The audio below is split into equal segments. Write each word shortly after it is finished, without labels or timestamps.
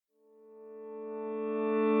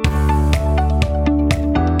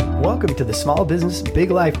Welcome to the Small Business Big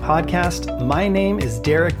Life podcast. My name is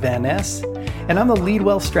Derek Van Ness, and I'm the lead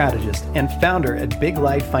wealth strategist and founder at Big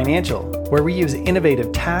Life Financial, where we use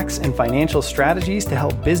innovative tax and financial strategies to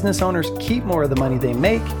help business owners keep more of the money they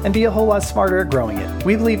make and be a whole lot smarter at growing it.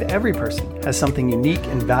 We believe every person has something unique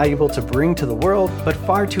and valuable to bring to the world, but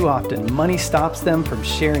far too often money stops them from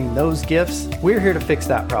sharing those gifts. We're here to fix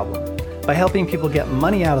that problem by helping people get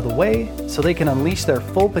money out of the way so they can unleash their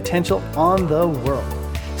full potential on the world.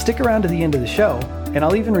 Stick around to the end of the show, and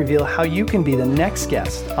I'll even reveal how you can be the next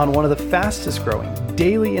guest on one of the fastest growing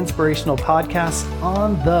daily inspirational podcasts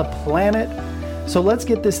on the planet. So let's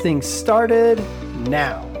get this thing started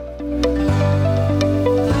now.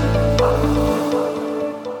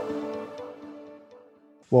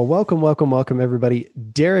 Well, welcome, everybody.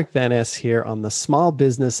 Derek Van Ness here on the Small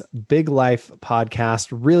Business Big Life podcast.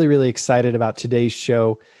 Really excited about today's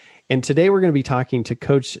show. And today we're going to be talking to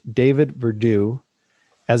Coach David Verdew.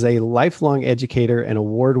 As a lifelong educator and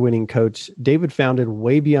award-winning coach, David founded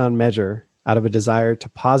Way Beyond Measure out of a desire to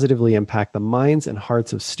positively impact the minds and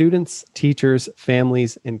hearts of students, teachers,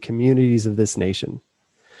 families, and communities of this nation.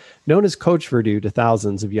 Known as Coach Verdew to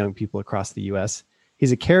thousands of young people across the U.S.,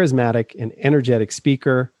 he's a charismatic and energetic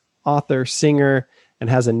speaker, author, singer, and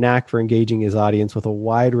has a knack for engaging his audience with a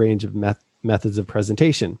wide range of methods of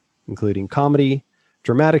presentation, including comedy,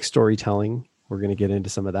 dramatic storytelling, we're going to get into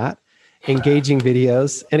some of that, engaging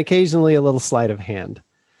videos, and occasionally a little sleight of hand.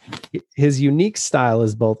 His unique style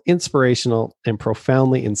is both inspirational and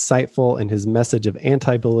profoundly insightful, and his message of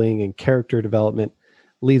anti-bullying and character development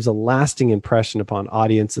leaves a lasting impression upon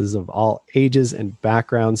audiences of all ages and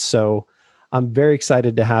backgrounds. So I'm very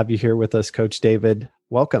excited to have you here with us, Coach David.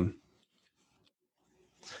 Welcome.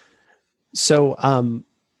 So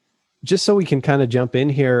just so we can kind of jump in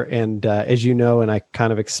here, and as you know, and I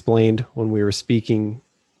kind of explained when we were speaking,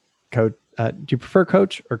 Coach, do you prefer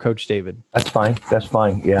Coach or Coach David? That's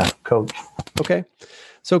fine. Yeah, Coach. Okay.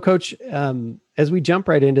 So Coach, as we jump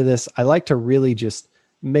right into this, I like to really just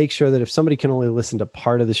make sure that if somebody can only listen to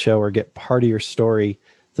part of the show or get part of your story,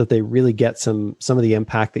 that they really get some of the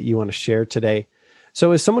impact that you want to share today.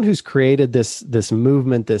 So as someone who's created this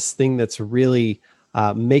movement, this thing that's really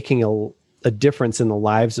making a difference in the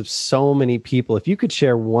lives of so many people, if you could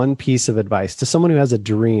share one piece of advice to someone who has a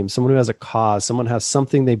dream, someone who has a cause, someone who has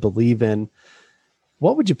something they believe in,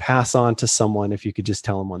 what would you pass on to someone if you could just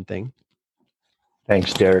tell them one thing?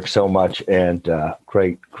 Thanks, Derek, so much. And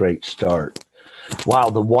great start. Wow.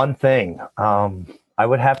 The one thing I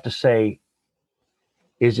would have to say,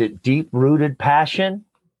 is it deep-rooted passion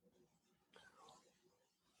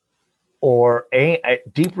or a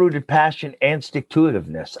deep-rooted passion and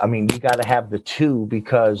stick-to-itiveness? I mean, you got to have the two,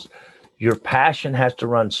 because your passion has to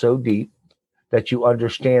run so deep that you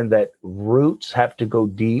understand that roots have to go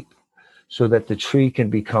deep so that the tree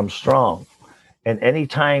can become strong. And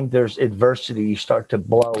anytime there's adversity, you start to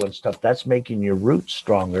blow and stuff, that's making your roots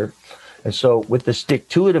stronger. And so with the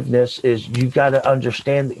stick-to-itiveness is you got to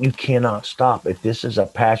understand that you cannot stop. If this is a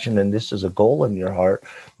passion and this is a goal in your heart,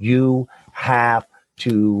 you have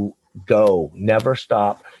to go, never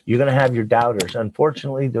stop. You're going to have your doubters.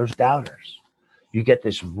 Unfortunately, there's doubters. You get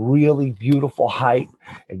this really beautiful hype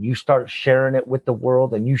and you start sharing it with the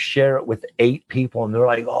world, and you share it with 8 people and they're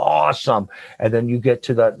like, awesome. And then you get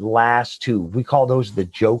to the last 2. We call those the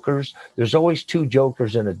jokers. There's always 2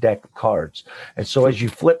 jokers in a deck of cards. And so as you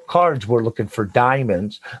flip cards, we're looking for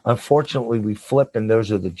diamonds. Unfortunately, we flip, and those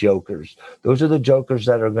are the jokers. Those are the jokers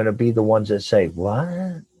that are going to be the ones that say,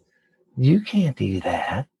 what? You can't do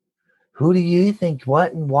that. Who do you think?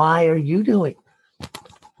 What and why are you doing?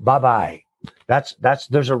 Bye-bye.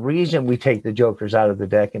 There's a reason we take the jokers out of the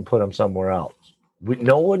deck and put them somewhere else.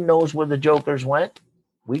 No one knows where the jokers went.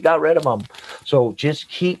 We got rid of them. So just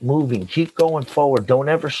keep moving, keep going forward. Don't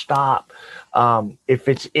ever stop. If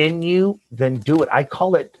it's in you, then do it. I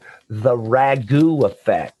call it the ragu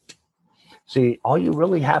effect. See, all you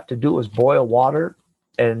really have to do is boil water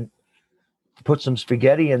and put some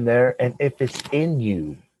spaghetti in there. And if it's in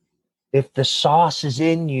you, if the sauce is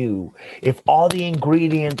in you, if all the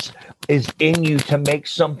ingredients is in you to make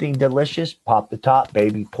something delicious, pop the top,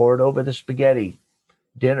 baby, pour it over the spaghetti,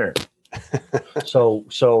 dinner. So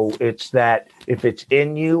it's that if it's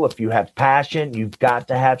in you, if you have passion, you've got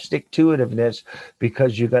to have stick-to-itiveness,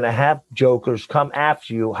 because you're going to have jokers come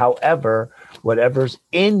after you. However, whatever's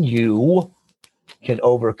in you can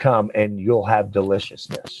overcome, and you'll have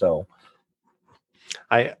deliciousness. So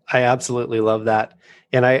I absolutely love that.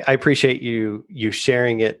 And I appreciate you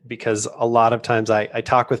sharing it, because a lot of times I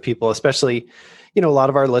talk with people, especially, a lot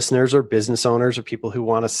of our listeners are business owners or people who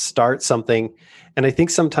want to start something. And I think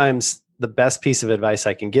sometimes the best piece of advice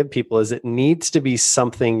I can give people is it needs to be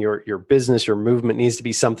something, your business, your movement needs to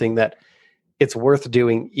be something that it's worth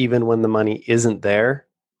doing even when the money isn't there,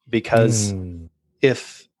 because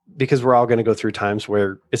because we're all going to go through times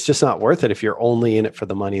where it's just not worth it if you're only in it for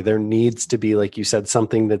the money. There needs to be, like you said,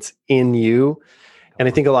 something that's in you. And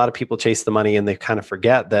I think a lot of people chase the money and they kind of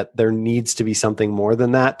forget that there needs to be something more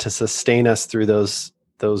than that to sustain us through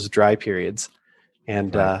those dry periods.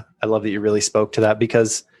 And I love that you really spoke to that,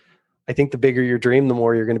 because I think the bigger your dream, the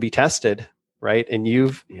more you're going to be tested, right? And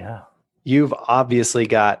you've obviously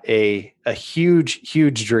got a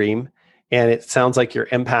huge dream, and it sounds like you're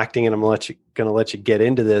impacting, and I'm going to let you get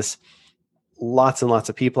into this, lots and lots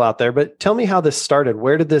of people out there. But tell me how this started.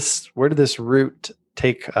 Where did this route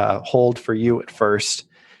take hold for you at first,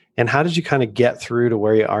 and how did you kind of get through to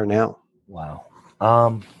where you are now? Wow.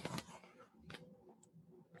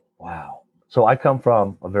 So I come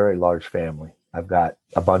from a very large family. I've got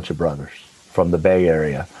a bunch of brothers from the Bay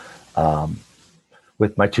Area.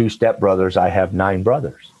 With my 2 stepbrothers, I have 9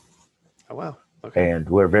 brothers. Oh, wow. Okay. And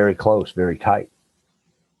we're very close, very tight.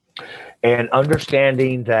 And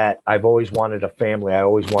understanding that I've always wanted a family, I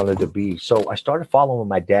always wanted to be. So I started following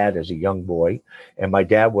my dad as a young boy. And my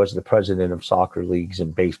dad was the president of soccer leagues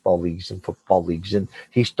and baseball leagues and football leagues. And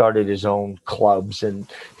he started his own clubs, and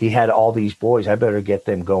he had all these boys. I better get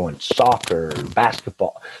them going, soccer,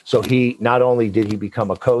 basketball. So he, not only did he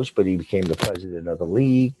become a coach, but he became the president of the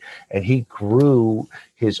league. And he grew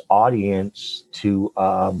his audience to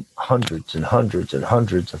hundreds and hundreds and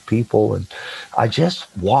hundreds of people. And I just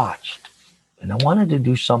watched. And I wanted to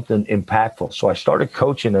do something impactful, so I started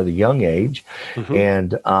coaching at a young age,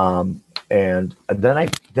 and then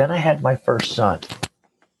I had my first son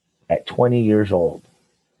at 20 years old,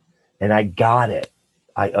 and I got it.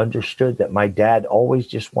 I understood that my dad always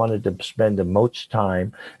just wanted to spend as much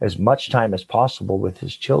time as possible with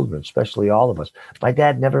his children, especially all of us. My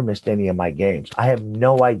dad never missed any of my games. I have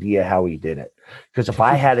no idea how he did it, because if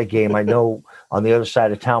I had a game, I know on the other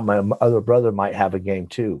side of town, my other brother might have a game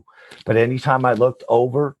too. But anytime I looked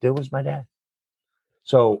over, there was my dad.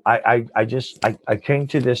 So I came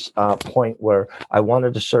to this point where I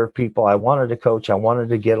wanted to serve people. I wanted to coach. I wanted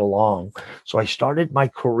to get along. So I started my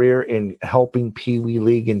career in helping Pee Wee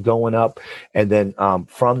League and going up. And then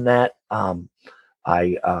from that, I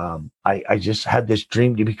just had this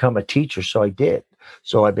dream to become a teacher. So I did.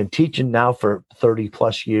 So I've been teaching now for 30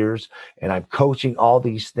 plus years, and I'm coaching all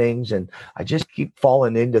these things, and I just keep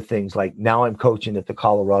falling into things. Like now I'm coaching at the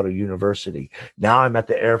Colorado University. Now I'm at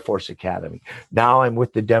the Air Force Academy. Now I'm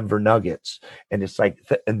with the Denver Nuggets. And it's like,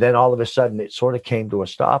 and then all of a sudden it sort of came to a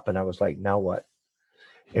stop, and I was like, now what?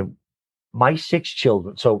 And my 6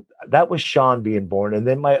 children. So that was Sean being born. And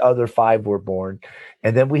then my other 5 were born.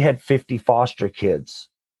 And then we had 50 foster kids.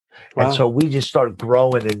 Wow. And so we just started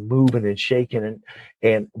growing and moving and shaking.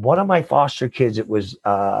 And one of my foster kids, it was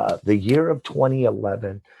the year of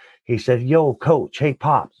 2011. He said, yo, coach, hey,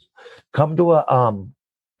 Pops, come to a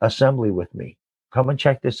assembly with me. Come and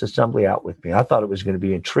check this assembly out with me. I thought it was going to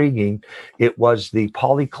be intriguing. It was the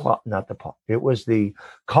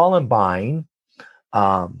Columbine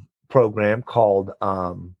program called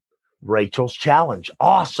Rachel's Challenge.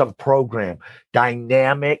 Awesome program.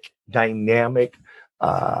 Dynamic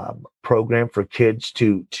program for kids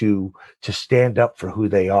to stand up for who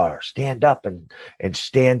they are, stand up and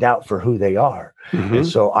stand out for who they are. And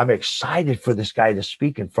so I'm excited for this guy to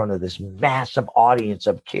speak in front of this massive audience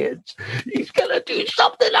of kids. He's gonna do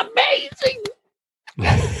something amazing.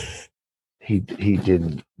 He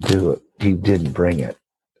didn't do it. He didn't bring it.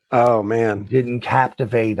 Oh man, didn't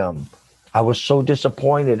captivate him. I was so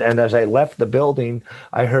disappointed. And as I left the building,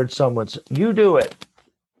 I heard someone say, you do it.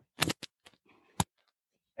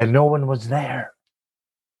 And no one was there.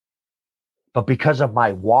 But because of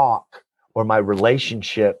my walk or my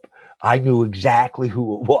relationship, I knew exactly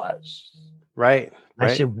who it was. Right.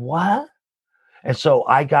 I said, what? And so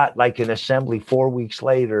I got like an assembly 4 weeks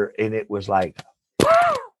later, and it was like,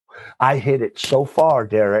 I hit it so far,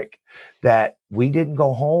 Derek, that we didn't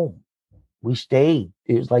go home. We stayed.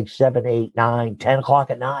 It was like 7, 8, 9, 10 o'clock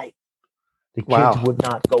at night. The kids would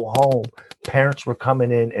not go home. Parents were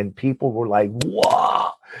coming in, and people were like, whoa.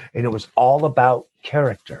 And it was all about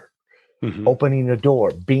character, opening the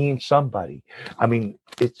door, being somebody. I mean,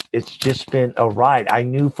 it's just been a ride. I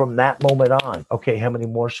knew from that moment on, okay, how many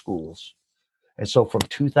more schools? And so from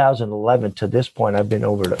 2011 to this point, I've been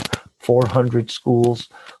over to 400 schools,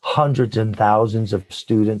 hundreds and thousands of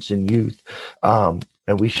students and youth. And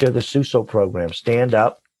we share the SUSO program, stand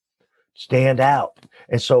up, stand out.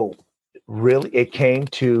 And so really it came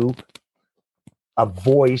to a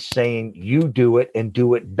voice saying, you do it and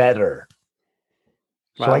do it better.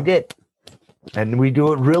 So I did. And we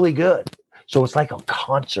do it really good. So it's like a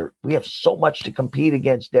concert. We have so much to compete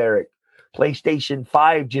against, Derek. PlayStation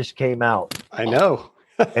 5 just came out. I know.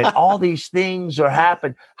 And all these things are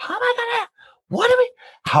happening. How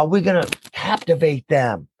are we going to captivate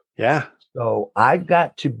them? Yeah. So I've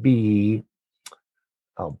got to be,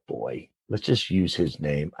 oh boy, let's just use his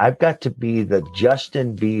name. I've got to be the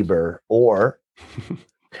Justin Bieber or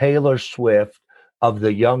Taylor Swift of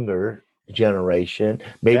the younger generation,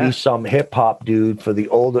 maybe some hip hop dude for the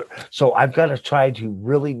older. So I've got to try to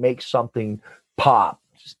really make something pop.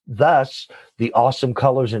 Thus, the awesome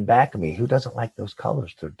colors in back of me. Who doesn't like those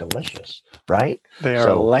colors? They're delicious, right? They are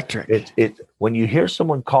electric. It when you hear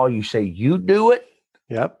someone call you, say you do it.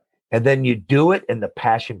 Yep. And then you do it, and the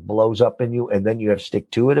passion blows up in you, and then you have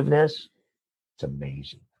stick-to-itiveness. It's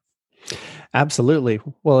amazing. Absolutely.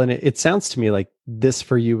 Well, and it sounds to me like this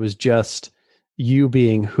for you was just you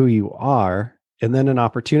being who you are, and then an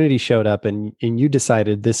opportunity showed up, and you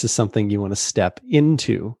decided this is something you want to step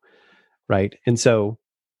into, right? And so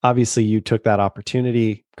obviously you took that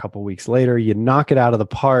opportunity. A couple of weeks later, you knock it out of the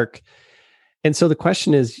park. And so the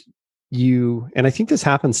question is, and I think this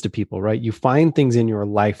happens to people, right? You find things in your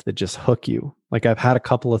life that just hook you. Like I've had a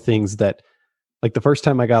couple of things that, like the first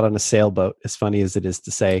time I got on a sailboat, as funny as it is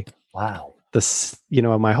to say, wow, this,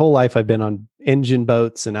 my whole life I've been on engine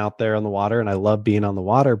boats and out there on the water, and I love being on the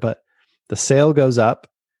water, but the sail goes up,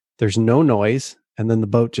 there's no noise, and then the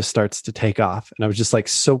boat just starts to take off. And I was just like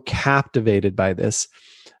so captivated by this.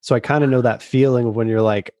 So I kind of know that feeling of when you're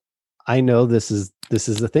like, I know this is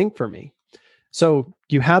the thing for me. So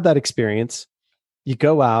you had that experience, you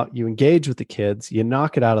go out, you engage with the kids, you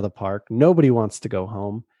knock it out of the park. Nobody wants to go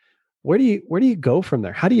home. Where do you go from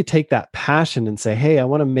there? How do you take that passion and say, hey, I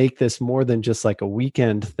want to make this more than just like a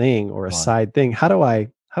weekend thing or a side thing? How do I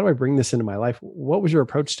bring this into my life? What was your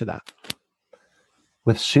approach to that?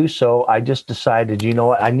 With Suso, I just decided, you know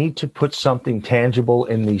what, I need to put something tangible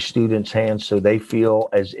in these students' hands so they feel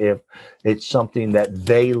as if it's something that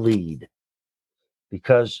they lead.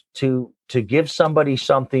 Because to give somebody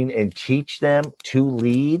something and teach them to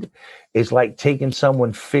lead is like taking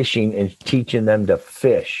someone fishing and teaching them to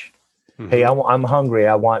fish. Mm-hmm. Hey, I'm hungry.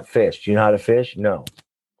 I want fish. Do you know how to fish? No.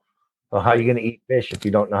 Well, how are you going to eat fish if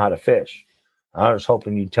you don't know how to fish? I was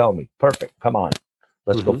hoping you'd tell me. Perfect. Come on.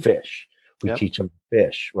 Let's go fish. We teach them to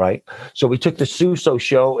fish, right? So we took the Suso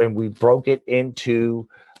show and we broke it into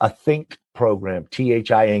a think program,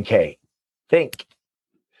 THINK. Think.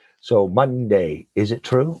 So Monday, is it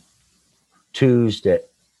true? Tuesday,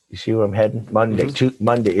 you see where I'm heading? Monday,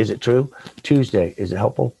 Monday, is it true? Tuesday, is it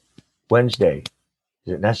helpful? Wednesday,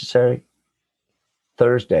 is it necessary?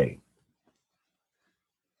 Thursday,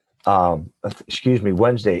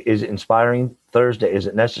 Wednesday, is it inspiring? Thursday, is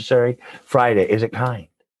it necessary? Friday, is it kind?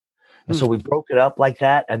 And so we broke it up like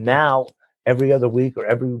that. And now every other week or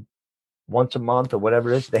every once a month or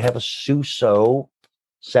whatever it is, they have a Suso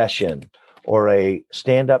session or a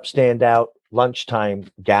stand up, stand out lunchtime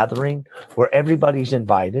gathering where everybody's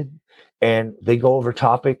invited and they go over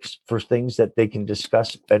topics for things that they can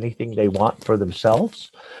discuss anything they want for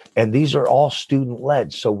themselves. And these are all student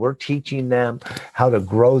led. So we're teaching them how to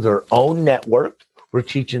grow their own network. We're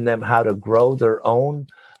teaching them how to grow their own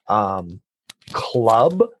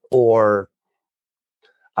club, or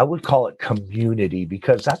I would call it community,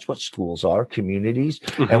 because that's what schools are, communities.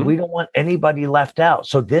 Mm-hmm. And we don't want anybody left out.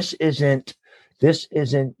 So this isn't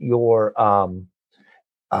your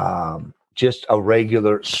just a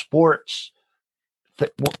regular sports.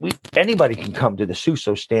 Anybody can come to the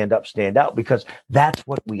Suso stand up, stand out, because that's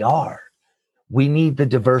what we are. We need the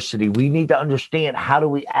diversity. We need to understand how do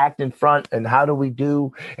we act in front and how do we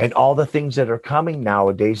do, and all the things that are coming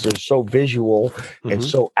nowadays. They're so visual and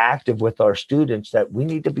so active with our students that we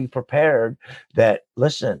need to be prepared that,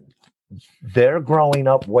 listen, they're growing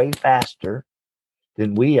up way faster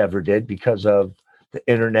than we ever did because of the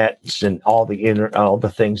internets and all the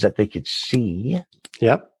things that they could see,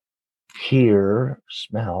 hear,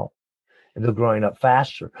 smell, and they're growing up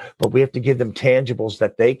faster. But we have to give them tangibles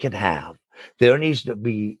that they can have. There needs to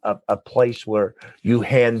be a place where you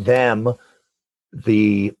hand them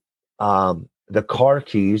the car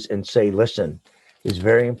keys and say, listen, it's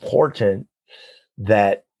very important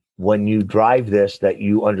that when you drive this, that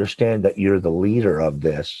you understand that you're the leader of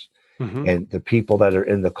this. Mm-hmm. And the people that are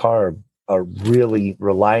in the car are really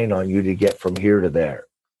relying on you to get from here to there.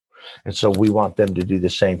 And so we want them to do the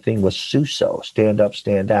same thing with Suso. Stand up,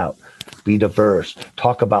 stand out, be diverse,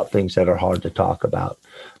 talk about things that are hard to talk about.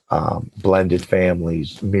 blended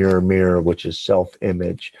families, mirror, which is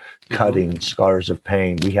self-image, cutting, scars of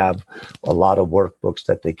pain. We have a lot of workbooks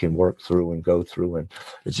that they can work through and go through. And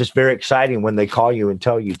it's just very exciting when they call you and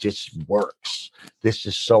tell you this works. This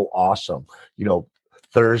is so awesome.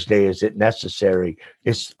 Thursday, is it necessary?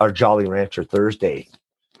 It's our Jolly Rancher Thursday.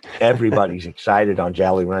 Everybody's excited on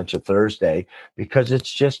Jolly Rancher Thursday because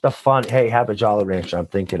it's just a fun, hey, have a Jolly Rancher. I'm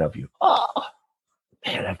thinking of you. Oh,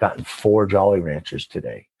 man, I've gotten 4 Jolly Ranchers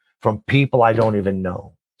today from people I don't even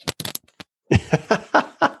know.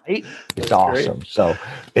 Right? It's awesome. Great. So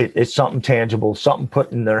it's something tangible, something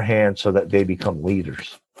put in their hands so that they become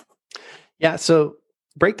leaders. Yeah. So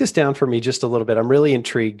break this down for me just a little bit. I'm really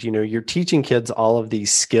intrigued. You're teaching kids all of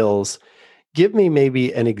these skills. Give me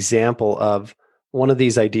maybe an example of one of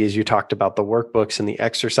these ideas. You talked about the workbooks and the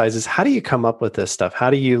exercises. How do you come up with this stuff? How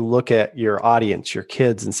do you look at your audience, your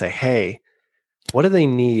kids, and say, hey, what do they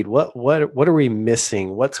need? What are we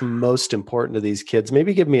missing? What's most important to these kids?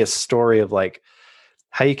 Maybe give me a story of like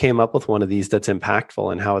how you came up with one of these that's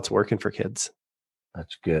impactful and how it's working for kids.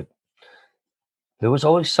 That's good. There was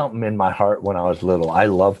always something in my heart when I was little. I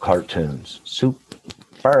love cartoons.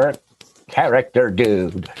 Super character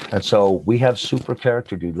dude. And so we have super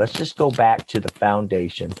character dude. Let's just go back to the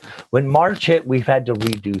foundation. When March hit, we've had to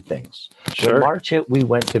redo things. Sure. When March hit, we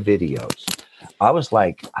went to videos. I was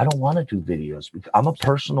like, I don't want to do videos. I'm a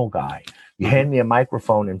personal guy. You hand me a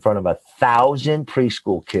microphone in front of 1,000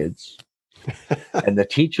 preschool kids, and the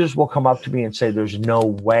teachers will come up to me and say, there's no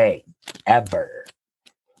way ever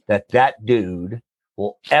that dude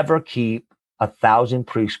will ever keep 1,000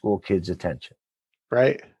 preschool kids' attention.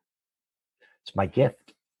 Right. It's my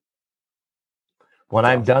gift. When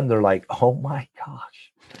I'm done, they're like, oh my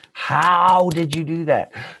gosh, how did you do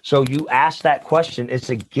that? So you ask that question, it's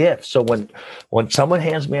a gift. So when someone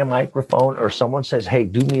hands me a microphone or someone says, hey,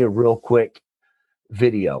 do me a real quick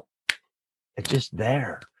video, it's just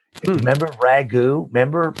there. Remember Ragu?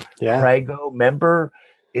 Remember Prego? Remember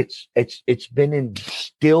it's been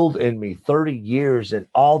instilled in me 30 years and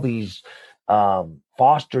all these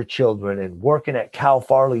foster children and working at Cal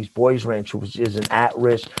Farley's Boys Ranch, which is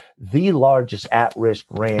the largest at-risk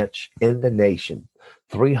ranch in the nation.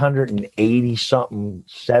 380 something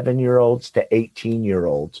 7-year-olds to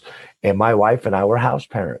 18-year-olds. And my wife and I were house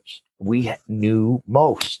parents. We knew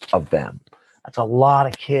most of them. That's a lot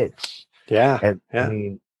of kids. Yeah. And I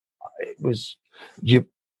mean, it was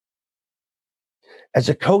as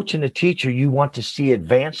a coach and a teacher, you want to see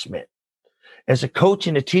advancement. As a coach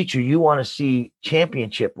and a teacher, you want to see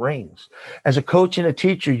championship rings. As a coach and a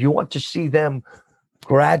teacher, you want to see them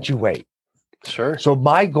graduate. Sure. So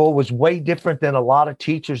my goal was way different than a lot of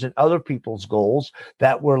teachers and other people's goals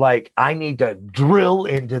that were like, I need to drill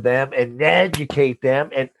into them and educate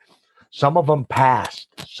them. And some of them passed.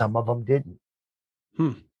 Some of them didn't.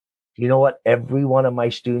 You know what? Every one of my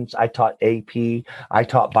students, I taught AP, I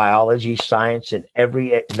taught biology, science, and every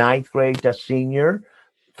 9th grade to senior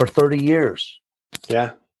for 30 years.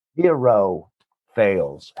 Yeah. 0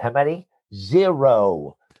 fails. How many?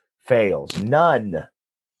 0 fails. None.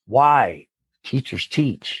 Why? Teachers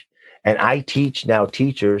teach. And I teach now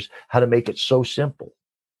teachers how to make it so simple.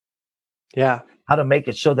 Yeah. How to make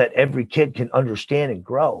it so that every kid can understand and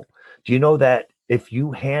grow. Do you know that if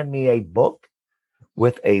you hand me a book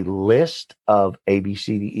with a list of A, B,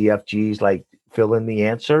 C, D, E, F, G's, like fill in the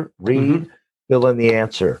answer, read, fill in the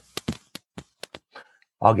answer,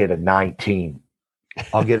 I'll get a 19.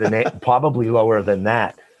 I'll get an 8, probably lower than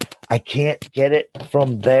that. I can't get it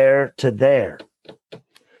from there to there.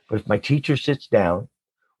 But if my teacher sits down,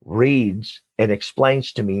 reads, and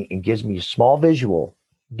explains to me and gives me a small visual,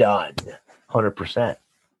 done, 100%.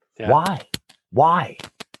 Yeah. Why?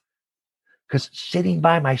 Because sitting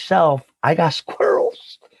by myself, I got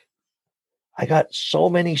squirrels. I got so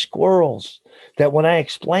many squirrels that when I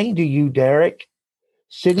explain to you, Derek,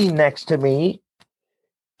 sitting next to me,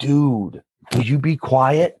 dude, will you be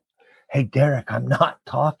quiet? Hey, Derek, I'm not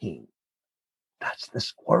talking. That's the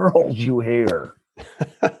squirrels you hear.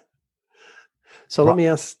 So let me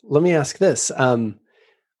ask this.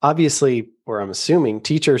 Obviously, or I'm assuming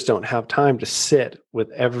teachers don't have time to sit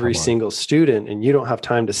with every single student, and you don't have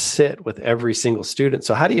time to sit with every single student.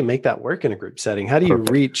 So how do you make that work in a group setting? How do you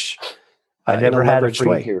reach I never had a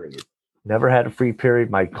free period. Never had a free period.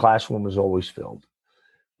 My classroom was always filled.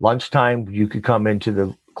 Lunchtime, you could come into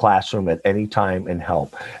the classroom at any time and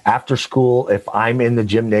help. After school, if I'm in the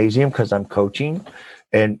gymnasium because I'm coaching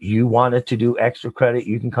and you wanted to do extra credit,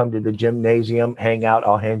 you can come to the gymnasium, hang out,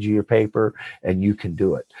 I'll hand you your paper and you can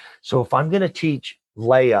do it. So if I'm going to teach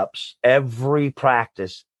layups every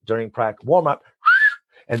practice during practice warm up,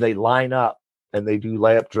 and they line up and they do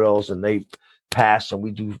layup drills and they pass and we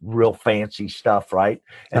do real fancy stuff, right?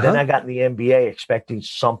 And then I got in the NBA expecting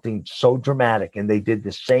something so dramatic, and they did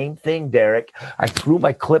the same thing, Derek. I threw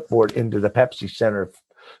my clipboard into the Pepsi Center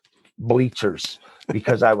bleachers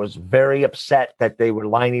because I was very upset that they were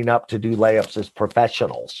lining up to do layups as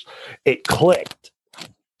professionals. It clicked.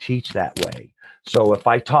 Teach that way. So if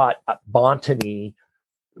I taught botany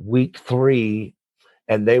week 3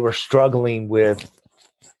 and they were struggling with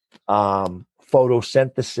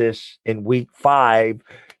photosynthesis in week 5,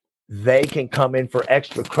 they can come in for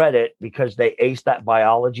extra credit because they aced that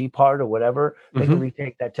biology part or whatever. They can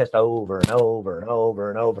retake that test over and over and over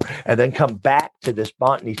and over, and then come back to this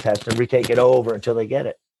botany test and retake it over until they get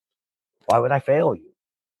it. Why would I fail you?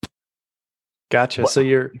 Gotcha. So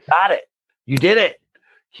you got it. You did it.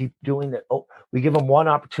 Keep doing it. Oh, we give them one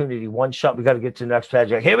opportunity, one shot. We got to get to the next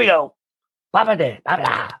project. Here we go.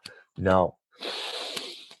 No.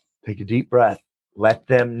 Take a deep breath. Let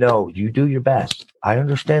them know you do your best. I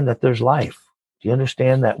understand that there's life. Do you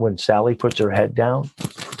understand that when Sally puts her head down,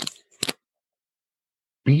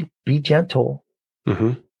 be gentle?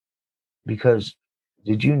 Because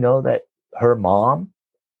did you know that her mom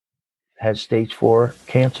has stage 4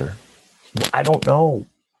 cancer? I don't know.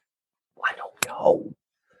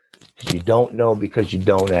 You don't know because you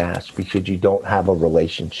don't ask, because you don't have a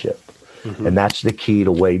relationship. And that's the key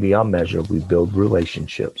to Way Beyond Measure. We build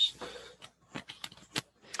relationships.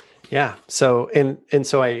 Yeah. So, and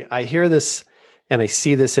so I hear this and I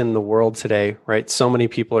see this in the world today, right? So many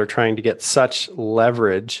people are trying to get such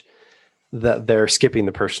leverage that they're skipping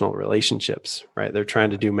the personal relationships, right? They're trying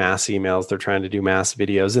to do mass emails. They're trying to do mass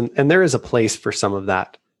videos. And there is a place for some of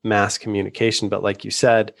that mass communication. But like you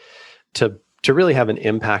said, to really have an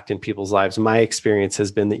impact in people's lives, my experience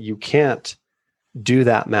has been that you can't do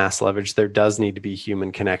that mass leverage. There does need to be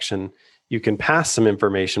human connection. You can pass some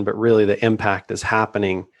information, but really the impact is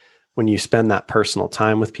happening when you spend that personal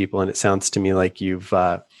time with people. And it sounds to me like you've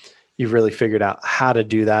really figured out how to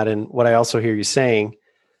do that. And what I also hear you saying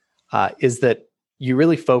is that you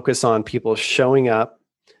really focus on people showing up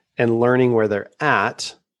and learning where they're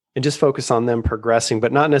at, and just focus on them progressing,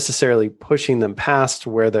 but not necessarily pushing them past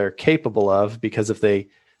where they're capable of, because if they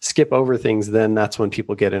skip over things, then that's when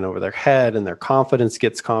people get in over their head and their confidence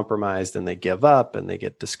gets compromised and they give up and they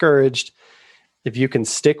get discouraged. If you can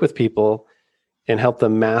stick with people and help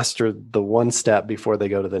them master the one step before they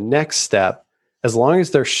go to the next step, as long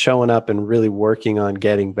as they're showing up and really working on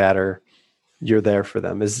getting better, you're there for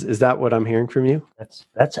them. Is that what I'm hearing from you?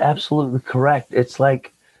 That's absolutely correct. It's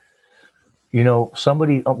like,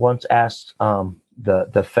 somebody once asked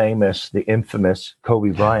the infamous Kobe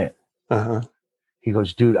Bryant. He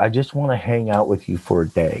goes, dude, I just want to hang out with you for a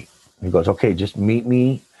day. He goes, okay, just meet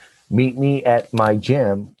me at my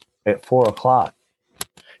gym at 4:00.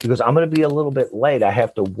 He goes, I'm going to be a little bit late. I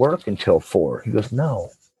have to work until 4. He goes, no,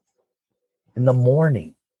 in the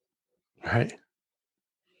morning. Right.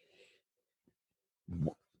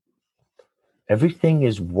 Everything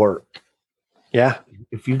is work. Yeah.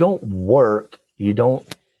 If you don't work, you don't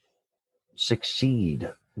succeed.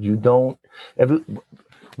 We're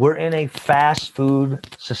in a fast food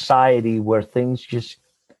society where things just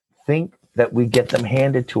think that we get them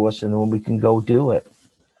handed to us and then we can go do it.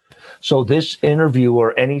 So this interview,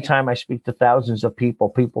 or anytime I speak to thousands of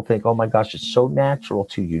people think, oh my gosh, it's so natural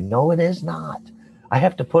to you. No, it is not. I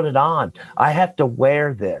have to put it on. I have to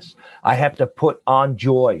wear this. I have to put on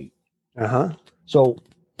joy. So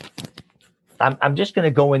I'm just going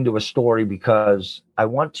to go into a story because I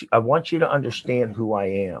want you to understand who I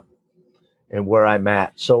am and where I'm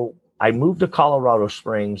at. So I moved to Colorado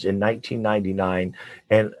Springs in 1999,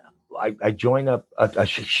 and I joined a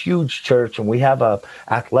huge church, and we have a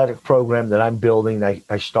athletic program that I'm building.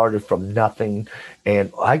 I started from nothing,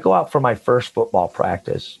 and I go out for my first football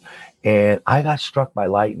practice, and I got struck by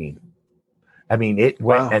lightning. I mean, it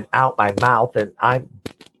went and out my mouth, and I'm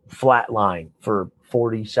flatline for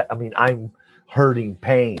 40 seconds. I mean, I'm hurting,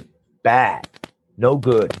 pain, bad, no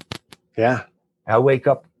good. Yeah. I wake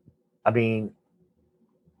up. I mean,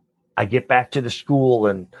 I get back to the school,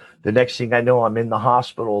 and the next thing I know, I'm in the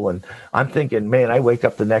hospital, and I'm thinking, man, I wake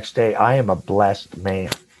up the next day, I am a blessed man.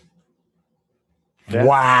 Yeah.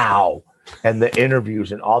 Wow. And the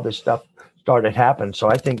interviews and all this stuff started happening. So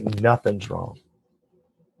I think nothing's wrong.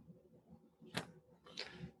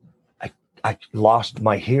 I lost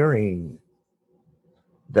my hearing.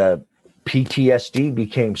 The PTSD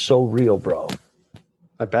became so real, bro.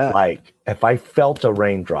 I bet. Like if I felt a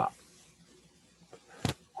raindrop.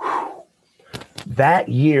 That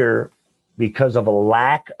year, because of a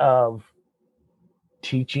lack of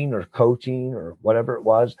teaching or coaching or whatever it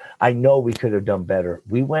was, I know we could have done better.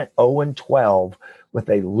 We went 0-12 with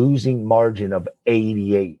a losing margin of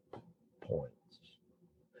 88 points.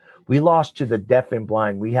 We lost to the deaf and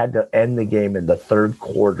blind. We had to end the game in the third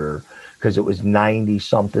quarter because it was 90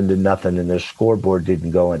 something to nothing and their scoreboard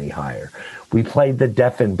didn't go any higher. We played the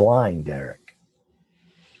deaf and blind, Derek.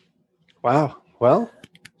 Wow. Well,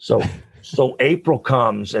 so April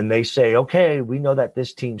comes and they say, okay, we know that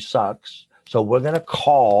this team sucks. So we're going to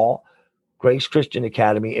call Grace Christian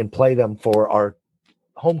Academy and play them for our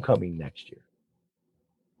homecoming next year.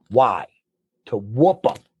 Why? To whoop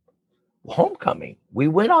them. Homecoming. We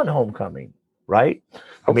went on homecoming, right?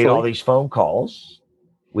 I made all these phone calls.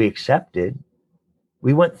 We accepted.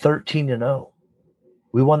 We went 13-0.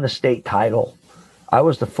 We won the state title. I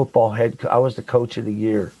was the I was the coach of the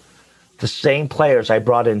year. The same players, I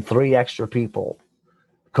brought in 3 extra people.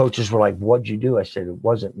 Coaches were like, what'd you do? I said, it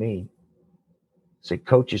wasn't me. I said,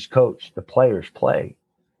 coaches coach, the players play.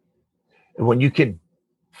 And when you can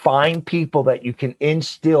find people that you can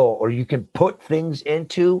instill or you can put things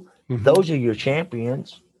into, those are your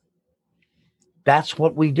champions. That's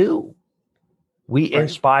what we do. We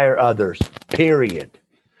inspire others, period.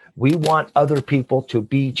 We want other people to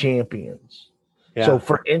be champions. Yeah. So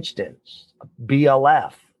for instance,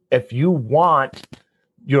 BLF, if you want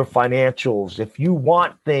your financials, if you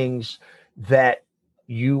want things that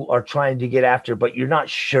you are trying to get after, but you're not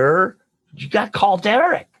sure, you got to call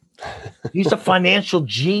Derek. He's a financial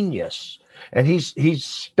genius and he's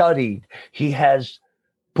studied. He has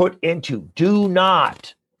put into, do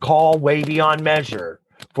not call Way Beyond Measure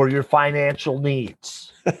for your financial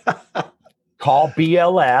needs. Call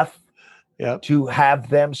BLF to have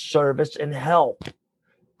them service and help.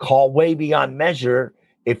 Call Way Beyond Measure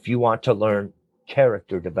if you want to learn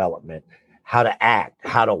character development, how to act,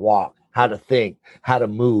 how to walk, how to think, how to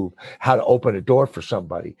move, how to open a door for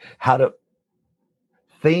somebody,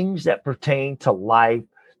 things that pertain to life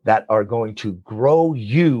that are going to grow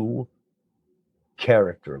you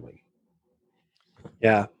characterly.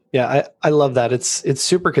 Yeah. Yeah. I love that. It's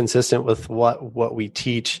super consistent with what we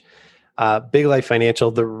teach. Big Life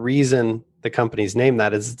Financial, the reason the company's named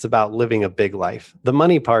that is it's about living a big life. The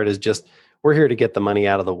money part is just, we're here to get the money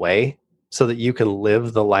out of the way so that you can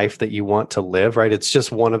live the life that you want to live, right? It's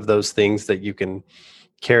just one of those things that you can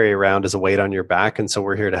carry around as a weight on your back. And so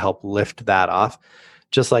we're here to help lift that off,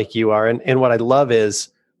 just like you are. And what I love is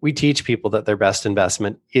we teach people that their best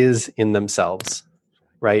investment is in themselves,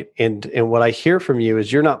 right? And what I hear from you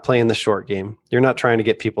is you're not playing the short game. You're not trying to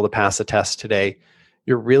get people to pass a test today.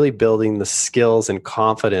 You're really building the skills and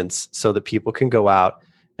confidence so that people can go out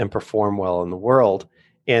and perform well in the world.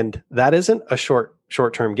 And that isn't a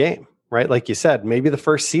short-term game, right? Like you said, maybe the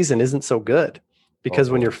first season isn't so good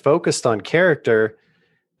because when you're focused on character,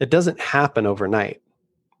 it doesn't happen overnight,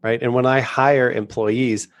 right? And when I hire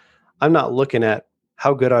employees, I'm not looking at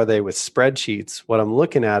how good are they with spreadsheets. What I'm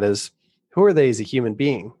looking at is who are they as a human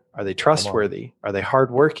being? Are they trustworthy? Are they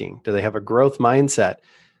hardworking? Do they have a growth mindset?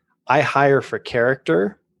 I hire for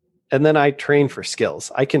character and then I train for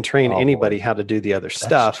skills. I can train anybody how to do the other stuff.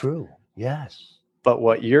 That's true. Yes. But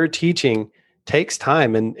what you're teaching takes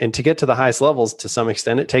time. And to get to the highest levels, to some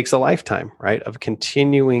extent, it takes a lifetime, right? Of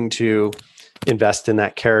continuing to invest in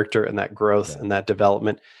that character and that growth and that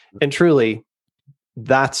development. And truly,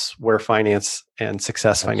 that's where finance and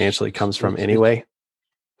success financially comes from anyway.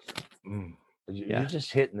 You're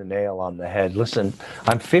just hitting the nail on the head. Listen,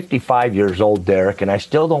 I'm 55 years old, Derek, and I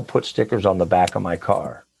still don't put stickers on the back of my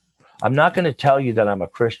car. I'm not going to tell you that I'm a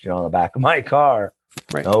Christian on the back of my car.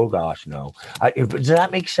 Right. Oh, gosh, no. Does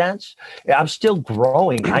that make sense? I'm still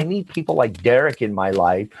growing. I need people like Derek in my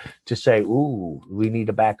life to say, ooh, we need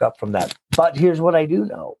to back up from that. But here's what I do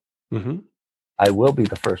know. I will be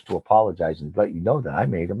the first to apologize and let you know that I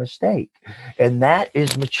made a mistake. And that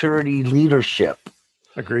is maturity leadership.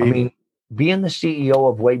 Agreed. I mean, being the CEO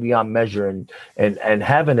of Way Beyond Measure and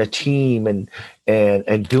having a team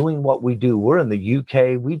and doing what we do. We're in the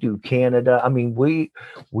UK, we do Canada. I mean, we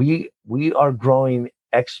are growing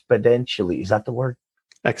exponentially. Is that the word?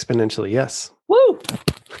 Exponentially, yes. Woo!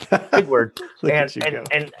 Good word.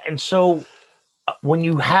 and so when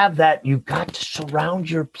you have that, you've got to surround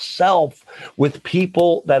yourself with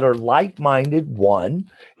people that are like-minded, one,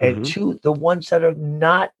 and two, the ones that are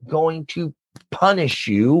not going to punish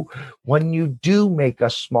you when you do make a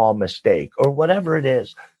small mistake or whatever it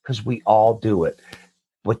is, because we all do it.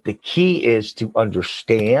 What the key is to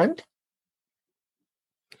understand,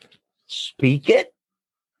 speak it,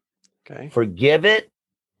 forgive it,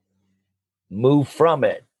 move from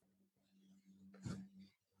it,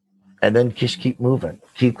 and then just keep moving,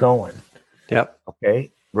 keep going. Yep.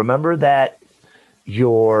 Okay. Remember that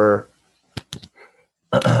your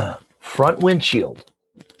front windshield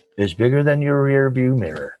is bigger than your rear view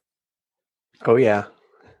mirror. Oh, yeah.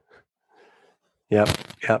 Yep.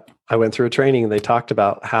 I went through a training and they talked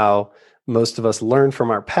about how most of us learn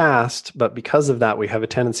from our past, but because of that, we have a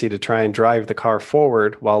tendency to try and drive the car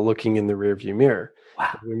forward while looking in the rearview mirror. Wow.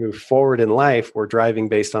 As we move forward in life, we're driving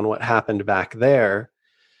based on what happened back there.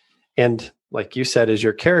 And like you said, as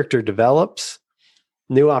your character develops,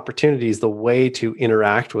 new opportunities, the way to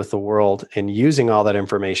interact with the world and using all that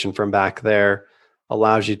information from back there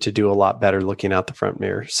allows you to do a lot better looking out the front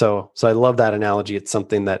mirror. So I love that analogy. It's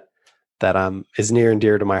something that is near and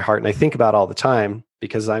dear to my heart. And I think about all the time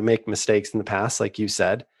because I make mistakes in the past, like you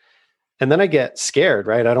said, and then I get scared,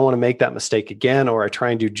 right? I don't want to make that mistake again, or I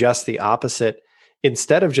try and do just the opposite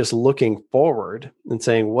instead of just looking forward and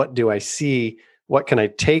saying, what do I see? What can I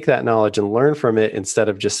take that knowledge and learn from it instead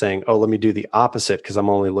of just saying, oh, let me do the opposite because I'm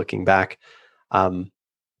only looking back.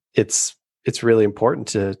 It's really important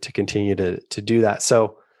to continue to do that.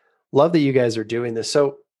 So love that you guys are doing this.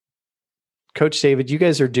 So Coach David, you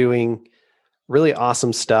guys are doing really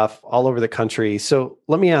awesome stuff all over the country. So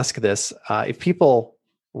let me ask this. If people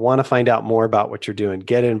want to find out more about what you're doing,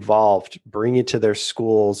 get involved, bring it to their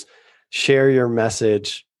schools, share your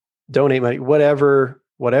message, donate money, whatever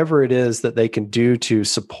it is that they can do to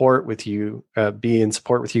support with you, be in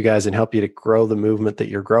support with you guys and help you to grow the movement that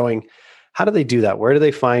you're growing. How do they do that? Where do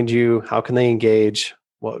they find you? How can they engage?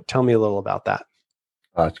 Well, tell me a little about that.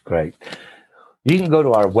 Oh, that's great. You can go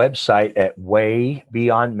to our website at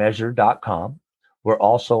waybeyondmeasure.com. We're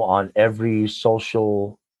also on every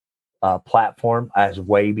social platform as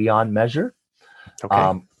Way Beyond Measure.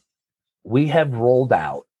 Okay. We have rolled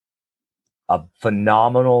out a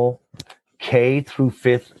phenomenal K through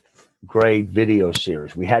 5th grade video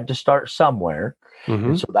series. We had to start somewhere. Mm-hmm.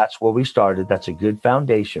 And so that's where we started. That's a good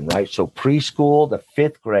foundation, right? So preschool to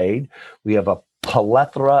 5th grade, we have a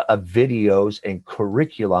plethora of videos and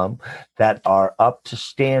curriculum that are up to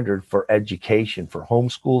standard for education for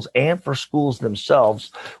homeschools and for schools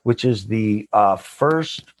themselves, which is the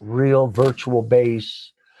first real virtual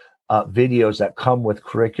base videos that come with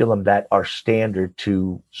curriculum that are standard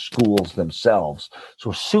to schools themselves. So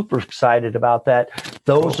we're super excited about that.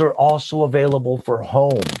 Those are also available for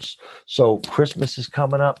homes. So Christmas is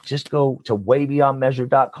coming up. Just go to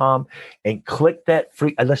waybeyondmeasure.com and click that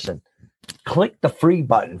free. Listen, click the free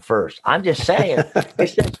button first. I'm just saying, it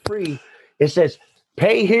says free. It says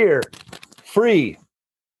pay here, free.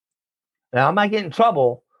 Now, I might get in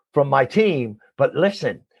trouble from my team, but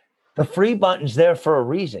listen, the free button's there for a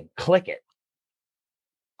reason. Click it.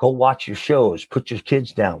 Go watch your shows. Put your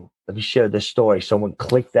kids down. Let me share this story. Someone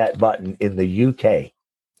clicked that button in the UK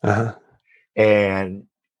and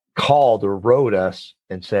called or wrote us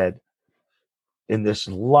and said, in this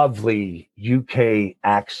lovely UK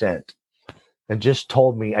accent, and just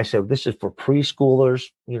told me, I said, this is for preschoolers,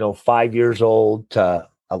 5 years old to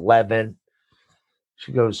 11.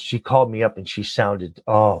 She called me up and she sounded,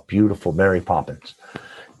 oh, beautiful, Mary Poppins.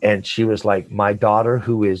 And she was like, my daughter,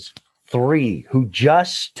 who is 3, who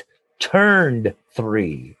just turned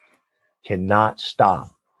 3, cannot stop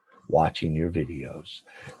watching your videos.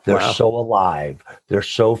 They're so alive. They're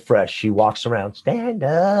so fresh. She walks around, stand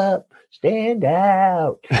up, stand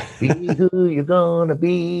out, be who you're going to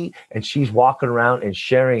be. And she's walking around and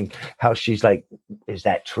sharing how she's like, is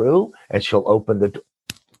that true? And she'll open the door.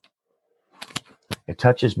 It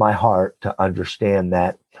touches my heart to understand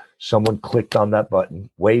that someone clicked on that button,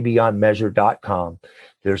 waybeyondmeasure.com.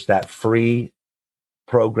 There's that free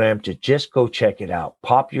program to just go check it out.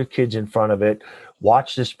 Pop your kids in front of it.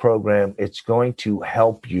 Watch this program. It's going to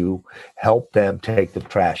help you help them take the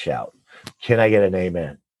trash out. Can I get an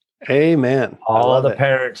amen? Amen. All the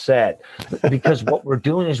parents said, because what we're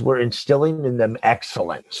doing is we're instilling in them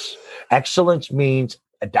excellence. Excellence means,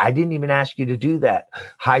 I didn't even ask you to do that.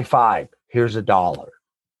 High five. Here's $1.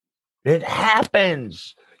 It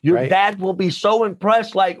happens. Your dad will be so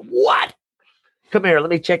impressed, like, what? Come here, let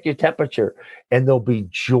me check your temperature. And there'll be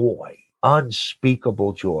joy,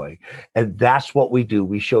 unspeakable joy. And that's what we do.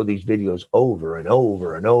 We show these videos over and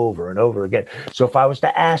over and over and over again. So if I was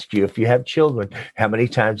to ask you, if you have children, how many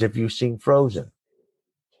times have you seen Frozen?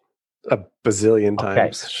 A bazillion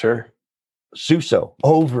times. Sure. Suso,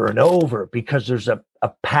 over and over, because there's a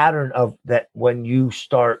pattern of that. When you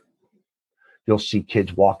start, you'll see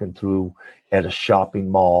kids walking through at a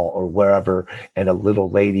shopping mall or wherever, and a little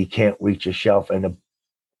lady can't reach a shelf, and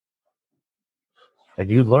And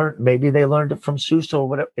maybe they learned it from Suso or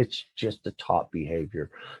whatever. It's just the top behavior.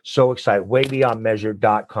 So excited.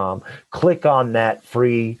 waybeyondmeasure.com. Click on that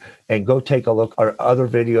free and go take a look. Our other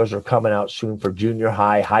videos are coming out soon for junior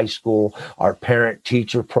high, high school. Our parent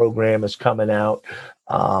teacher program is coming out.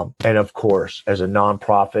 And of course, as a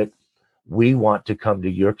nonprofit, we want to come to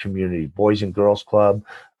your community, Boys and Girls Club.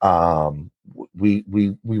 We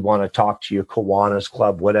want to talk to your Kiwanis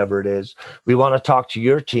Club, whatever it is. We want to talk to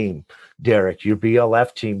your team, Derek, your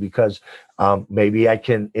BLF team, because maybe I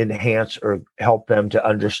can enhance or help them to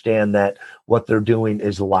understand that what they're doing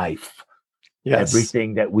is life. Yes.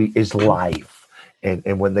 Everything that is life.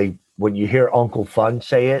 And when you hear Uncle Fun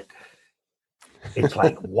say it, it's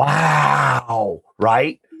like, wow,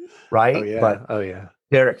 right? Oh yeah.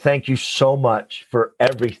 Derek, thank you so much for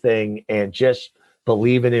everything and just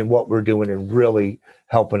believing in what we're doing and really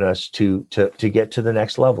helping us to get to the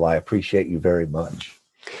next level. I appreciate you very much.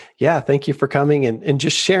 Yeah, thank you for coming and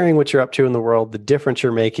just sharing what you're up to in the world, the difference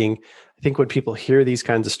you're making. I think when people hear these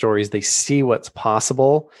kinds of stories, they see what's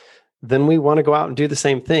possible, then we want to go out and do the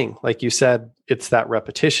same thing. Like you said, it's that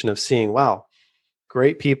repetition of seeing, wow,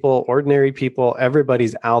 great people, ordinary people,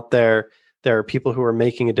 everybody's out there. There are people who are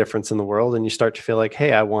making a difference in the world, and you start to feel like,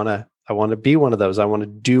 hey, I want to be one of those. I want to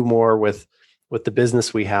do more with the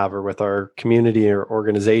business we have or with our community or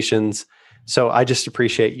organizations. So I just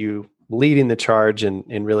appreciate you leading the charge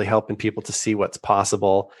and really helping people to see what's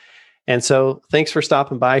possible. And so thanks for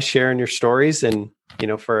stopping by, sharing your stories. And,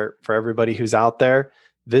 for everybody who's out there,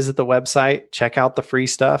 visit the website, check out the free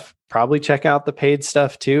stuff, probably check out the paid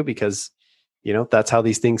stuff too, because that's how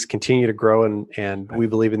these things continue to grow. And we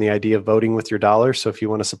believe in the idea of voting with your dollars. So if you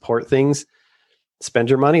want to support things, spend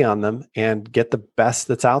your money on them and get the best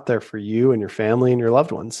that's out there for you and your family and your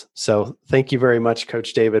loved ones. So thank you very much,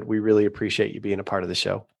 Coach David. We really appreciate you being a part of the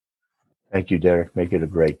show. Thank you, Derek. Make it a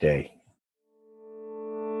great day.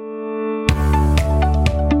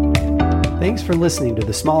 Thanks for listening to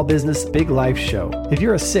the Small Business Big Life Show. If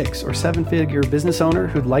you're a 6 or 7-figure business owner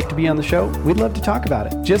who'd like to be on the show, we'd love to talk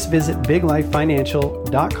about it. Just visit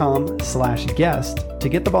biglifefinancial.com/guest to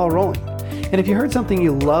get the ball rolling. And if you heard something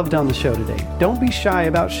you loved on the show today, don't be shy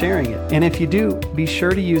about sharing it. And if you do, be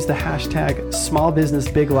sure to use the hashtag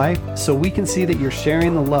 #SmallBusinessBigLife so we can see that you're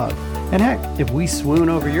sharing the love. And heck, if we swoon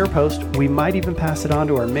over your post, we might even pass it on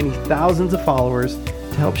to our many thousands of followers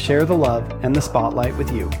to help share the love and the spotlight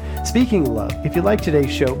with you. Speaking of love, if you like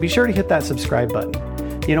today's show, be sure to hit that subscribe button.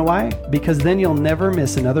 You know why? Because then you'll never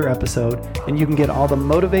miss another episode and you can get all the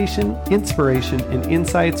motivation, inspiration, and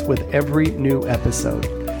insights with every new episode.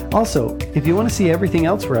 Also, if you want to see everything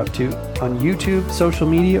else we're up to on YouTube, social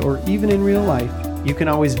media, or even in real life, you can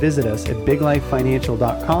always visit us at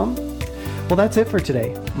biglifefinancial.com. Well, that's it for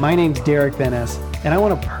today. My name's Derek Van Ness, and I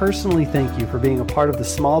want to personally thank you for being a part of the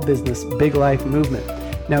Small Business Big Life movement.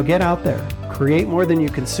 Now get out there, create more than you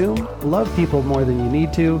consume, love people more than you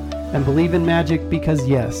need to, and believe in magic because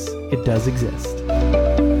yes, it does exist.